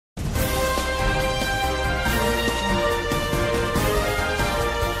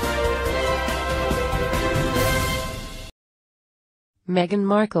Meghan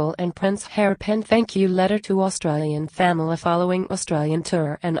Markle and Prince Harry penned thank you letter to Australian family following Australian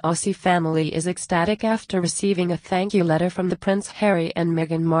tour, and Aussie family is ecstatic after receiving a thank you letter from the Prince Harry and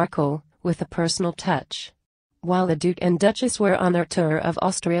Meghan Markle, with a personal touch. While the Duke and Duchess were on their tour of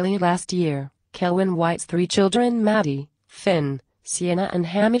Australia last year, Kelwyn White's three children Maddie, Finn, Sienna and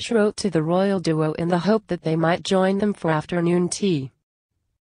Hamish wrote to the royal duo in the hope that they might join them for afternoon tea.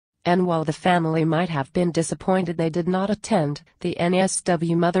 And while the family might have been disappointed they did not attend, the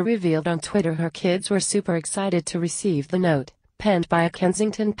NSW mother revealed on Twitter her kids were super excited to receive the note, penned by a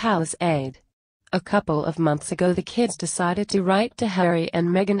Kensington Palace aide. A couple of months ago the kids decided to write to Harry and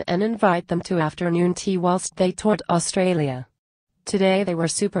Meghan and invite them to afternoon tea whilst they toured Australia. Today they were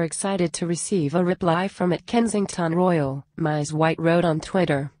super excited to receive a reply from at Kensington Royal, Ms. White wrote on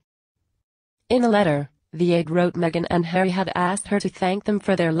Twitter. In a letter, the aide wrote Meghan and Harry had asked her to thank them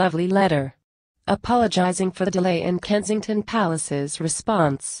for their lovely letter. Apologizing for the delay in Kensington Palace's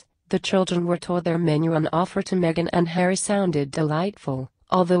response, the children were told their menu and offer to Meghan and Harry sounded delightful,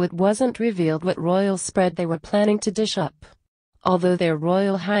 although it wasn't revealed what royal spread they were planning to dish up. Although their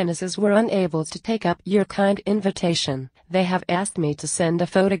royal highnesses were unable to take up your kind invitation, they have asked me to send a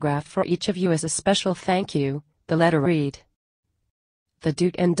photograph for each of you as a special thank you, the letter read. The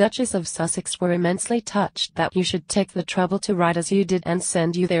Duke and Duchess of Sussex were immensely touched that you should take the trouble to write as you did and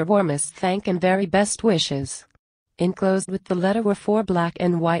send you their warmest thank and very best wishes. Enclosed with the letter were 4 black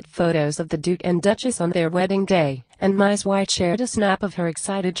and white photos of the Duke and Duchess on their wedding day, and Ms. White shared a snap of her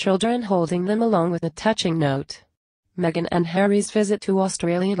excited children holding them along with a touching note. Meghan and Harry's visit to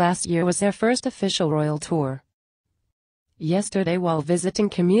Australia last year was their first official royal tour. Yesterday, while visiting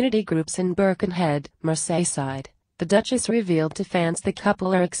community groups in Birkenhead, Merseyside, the Duchess revealed to fans the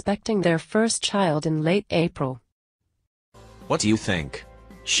couple are expecting their first child in late April. What do you think?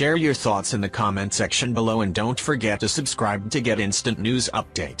 Share your thoughts in the comment section below and don't forget to subscribe to get instant news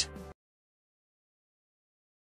update.